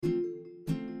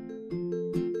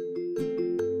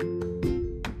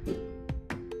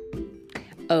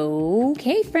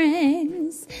Okay,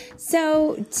 friends.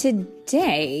 So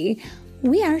today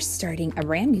we are starting a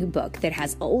brand new book that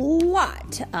has a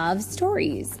lot of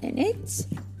stories in it.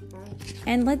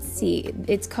 And let's see,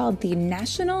 it's called the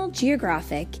National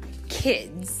Geographic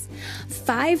Kids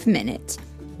 5-Minute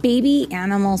Baby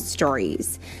Animal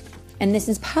Stories. And this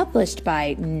is published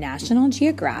by National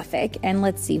Geographic. And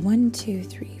let's see, 1, 2,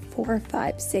 3, 4,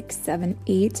 5, 6, 7,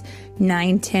 8,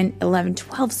 9, 10, 11,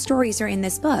 12 stories are in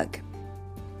this book.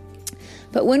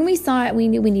 But when we saw it, we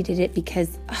knew we needed it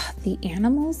because the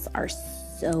animals are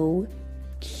so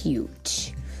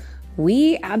cute.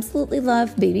 We absolutely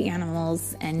love baby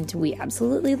animals, and we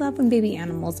absolutely love when baby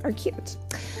animals are cute.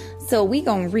 So we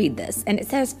gonna read this, and it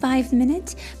says 5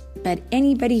 minutes, but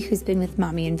anybody who's been with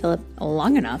Mommy and Philip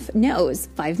long enough knows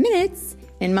 5 minutes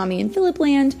in Mommy and Philip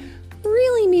land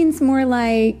really means more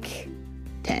like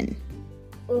 10.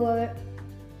 Or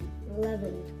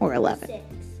 11. Or 11. 6.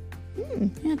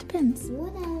 Yeah, it depends.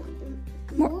 More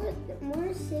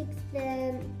 6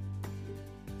 than...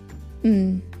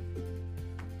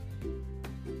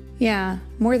 Yeah,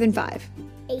 more than 5.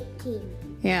 18.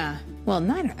 Yeah. Well,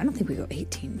 I don't think we go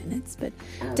 18 minutes, but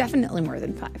definitely more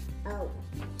than 5. Oh.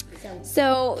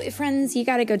 So, friends, you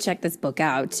got to go check this book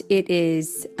out. It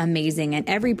is amazing, and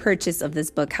every purchase of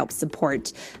this book helps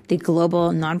support the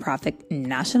global nonprofit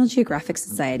National Geographic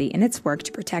Society in its work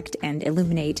to protect and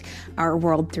illuminate our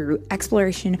world through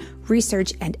exploration,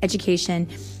 research, and education.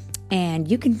 And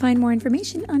you can find more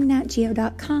information on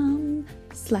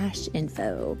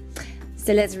natgeo.com/info.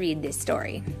 So let's read this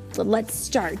story. So let's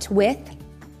start with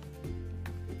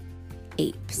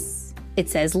apes. It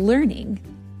says learning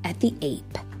at the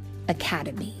Ape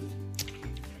Academy.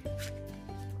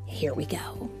 Here we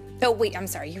go. Oh, wait, I'm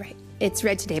sorry. You're right. It's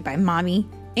read today by Mommy.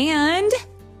 And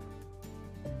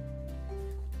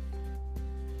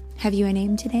have you a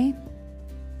name today?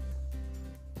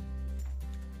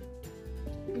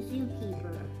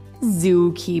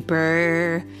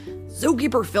 Zookeeper.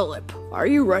 Zookeeper Philip. Are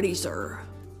you ready, sir?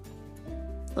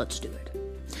 Let's do it.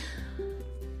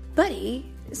 Buddy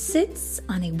sits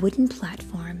on a wooden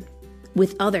platform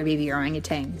with other baby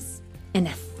orangutans in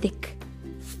a thick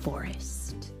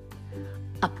forest.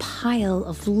 A pile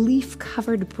of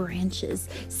leaf-covered branches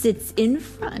sits in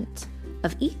front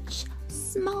of each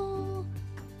small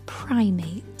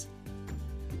primate.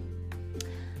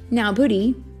 Now,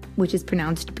 Booty, which is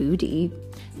pronounced Booty,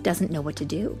 doesn't know what to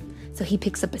do. So he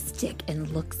picks up a stick and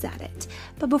looks at it.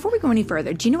 But before we go any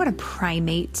further, do you know what a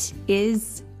primate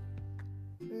is?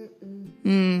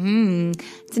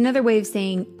 It's another way of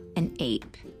saying an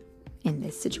ape in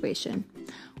this situation.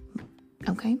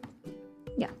 Okay?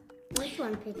 Yeah. Which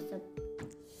one picks up?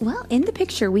 Well, in the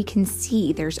picture, we can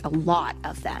see there's a lot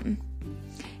of them.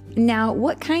 Now,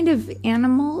 what kind of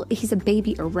animal? He's a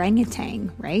baby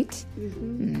orangutan, right?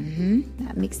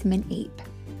 That makes him an ape.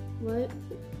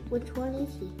 Which one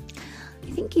is he?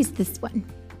 I think he's this one.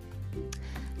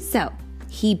 So,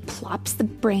 he plops the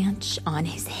branch on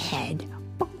his head.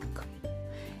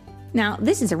 Now,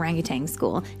 this is orangutan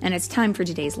school, and it's time for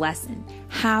today's lesson,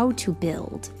 how to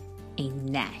build a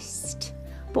nest.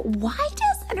 But why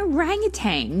does an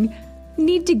orangutan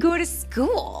need to go to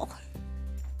school?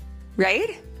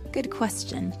 Right? Good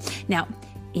question. Now,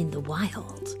 in the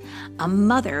wild, a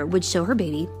mother would show her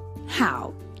baby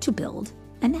how to build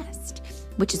a nest,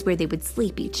 which is where they would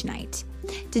sleep each night.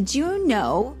 Did you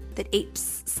know that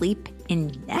apes sleep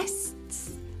in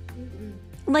nests?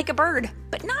 Like a bird,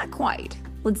 but not quite.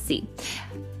 Let's see.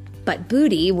 But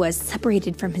Booty was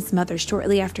separated from his mother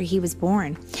shortly after he was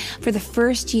born. For the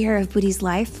first year of Booty's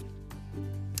life,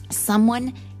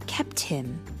 someone kept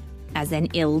him as an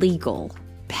illegal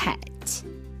pet,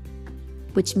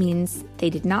 which means they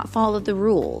did not follow the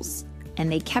rules,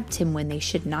 and they kept him when they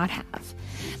should not have.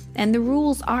 And the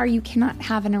rules are you cannot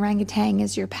have an orangutan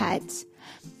as your pet.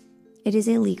 It is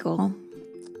illegal.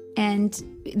 And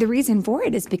the reason for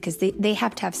it is because they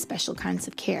have to have special kinds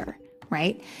of care,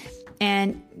 right?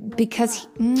 And because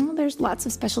there's lots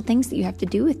of special things that you have to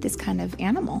do with this kind of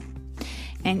animal.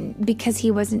 And because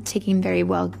he wasn't taken very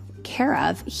well care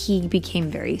of, he became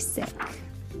very sick.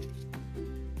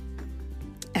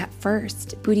 At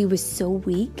first, Booty was so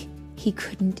weak, he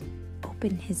couldn't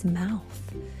open his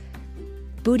mouth.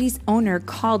 Booty's owner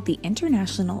called the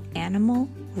International Animal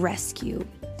Rescue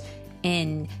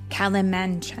in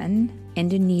Kalimantan,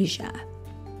 Indonesia,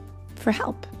 for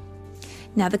help.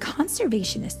 Now, the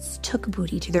conservationists took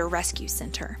Booty to their rescue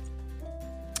center.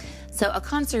 So a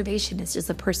conservationist is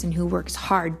a person who works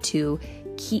hard to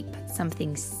keep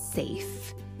something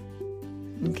safe.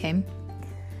 Okay?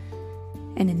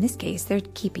 And in this case, they're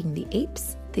keeping the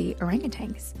apes, the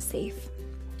orangutans, safe.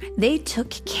 They took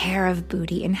care of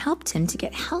Booty and helped him to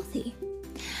get healthy.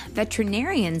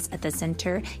 Veterinarians at the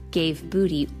center gave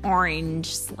Booty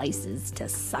orange slices to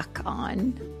suck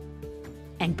on.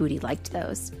 And Booty liked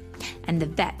those. And the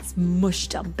vets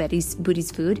mushed up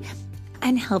Booty's food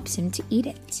and helped him to eat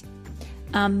it.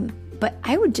 But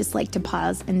I would just like to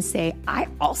pause and say I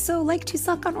also like to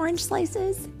suck on orange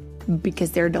slices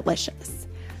because they're delicious.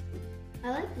 I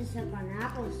like to suck on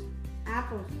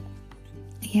apples.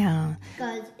 Yeah.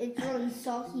 Because it's really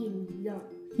salty and yum.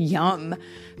 Yum.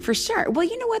 For sure. Well,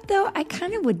 you know what, though? I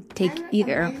kind of would take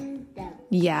either. Them.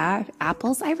 Yeah,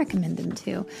 apples. I recommend them,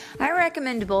 too. I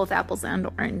recommend both apples and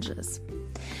oranges.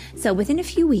 So within a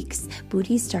few weeks,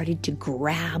 Booty started to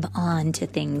grab onto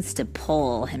things to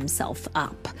pull himself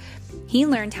up. He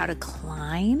learned how to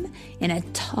climb in a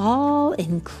tall,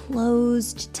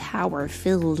 enclosed tower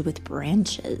filled with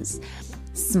branches,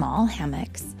 small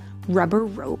hammocks, rubber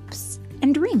ropes,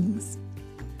 and rings.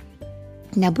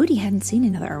 Now, Booty hadn't seen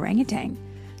another orangutan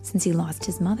since he lost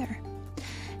his mother.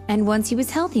 And once he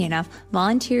was healthy enough,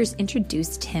 volunteers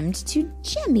introduced him to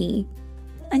Jemmy,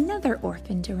 another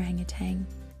orphaned orangutan.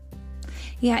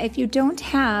 Yeah, if you don't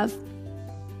have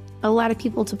a lot of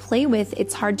people to play with,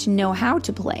 it's hard to know how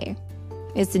to play,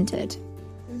 isn't it?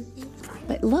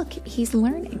 But look, he's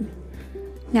learning.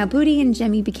 Now, Booty and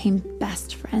Jemmy became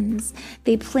best friends.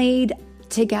 They played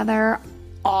together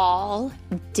all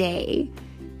day,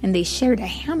 and they shared a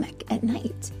hammock at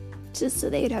night just so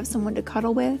they'd have someone to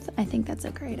cuddle with. I think that's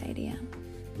a great idea.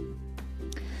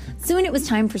 Soon it was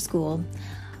time for school.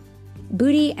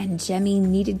 Booty and Jemmy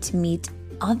needed to meet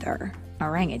other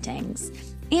orangutans,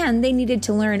 and they needed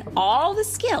to learn all the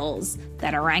skills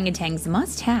that orangutans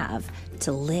must have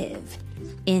to live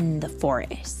in the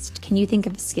forest. Can you think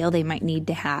of a skill they might need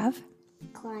to have?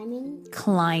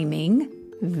 Climbing.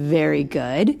 Very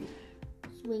good.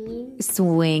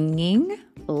 Swinging.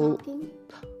 Talking.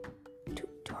 Do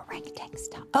orangutans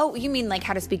talk? Oh, you mean like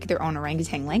how to speak their own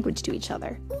orangutan language to each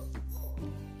other?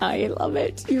 I love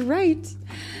it. You're right.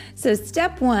 So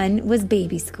step 1 was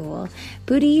baby school.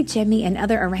 Booty, Jemmy, and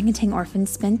other orangutan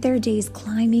orphans spent their days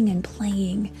climbing and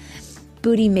playing.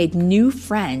 Booty made new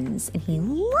friends, and he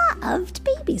loved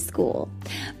baby school.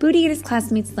 Booty and his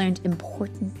classmates learned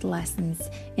important lessons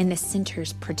in the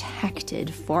center's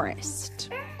protected forest.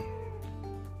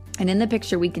 And in the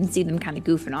picture, we can see them kind of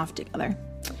goofing off together.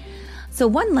 So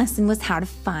one lesson was how to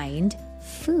find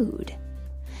food.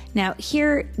 Now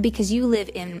here, because you live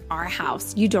in our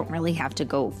house, you don't really have to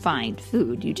go find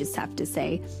food. You just have to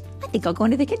say, I think I'll go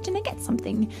into the kitchen and get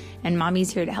something. And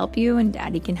mommy's here to help you and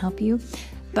daddy can help you.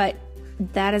 But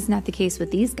that is not the case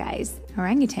with these guys.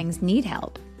 Orangutans need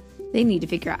help. They need to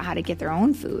figure out how to get their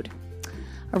own food.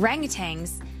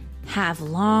 Orangutans have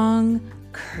long,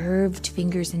 curved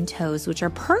fingers and toes, which are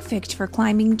perfect for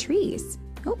climbing trees.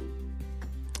 Oh,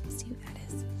 let's see what that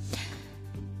is.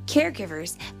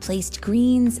 Caregivers placed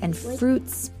greens and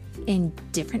fruits in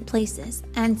different places,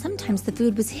 and sometimes the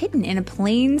food was hidden in a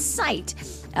plain sight.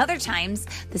 Other times,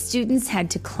 the students had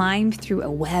to climb through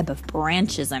a web of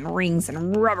branches and rings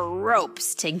and rubber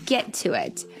ropes to get to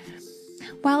it.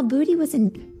 While Booty was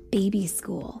in baby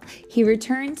school, he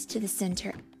returned to the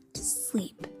center to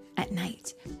sleep at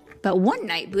night. But one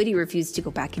night, Booty refused to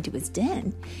go back into his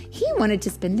den. He wanted to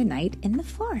spend the night in the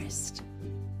forest.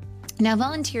 Now,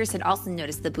 volunteers had also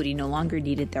noticed that Booty no longer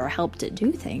needed their help to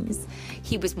do things.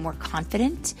 He was more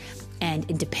confident and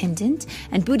independent,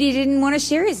 and Booty didn't want to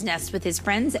share his nest with his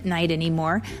friends at night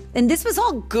anymore. And this was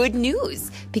all good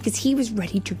news because he was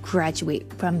ready to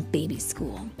graduate from baby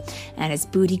school. And as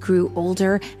Booty grew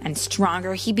older and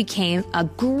stronger, he became a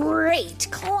great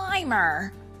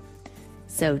climber.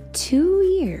 So 2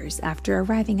 years after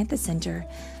arriving at the center,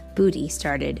 Booty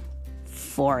started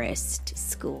forest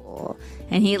school,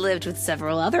 and he lived with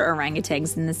several other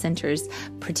orangutans in the center's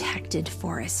protected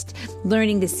forest,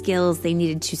 learning the skills they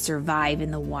needed to survive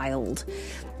in the wild.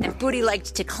 Now, Booty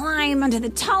liked to climb onto the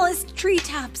tallest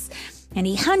treetops, and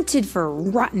he hunted for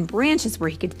rotten branches where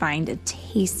he could find a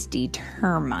tasty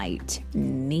termite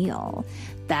meal.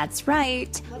 That's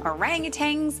right,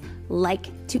 orangutans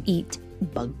like to eat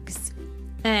bugs.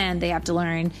 And they have to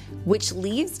learn which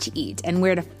leaves to eat and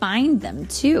where to find them,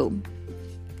 too.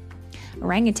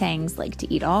 Orangutans like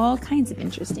to eat all kinds of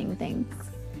interesting things.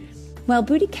 While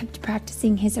Booty kept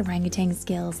practicing his orangutan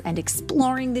skills and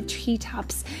exploring the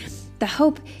treetops, the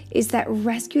hope is that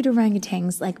rescued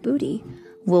orangutans like Booty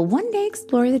will one day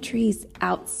explore the trees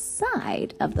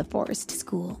outside of the forest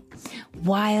school,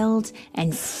 wild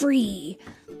and free,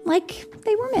 like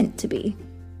they were meant to be.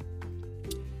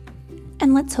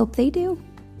 And let's hope they do.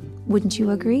 Wouldn't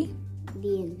you agree?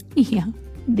 The end. Yeah,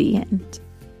 the end.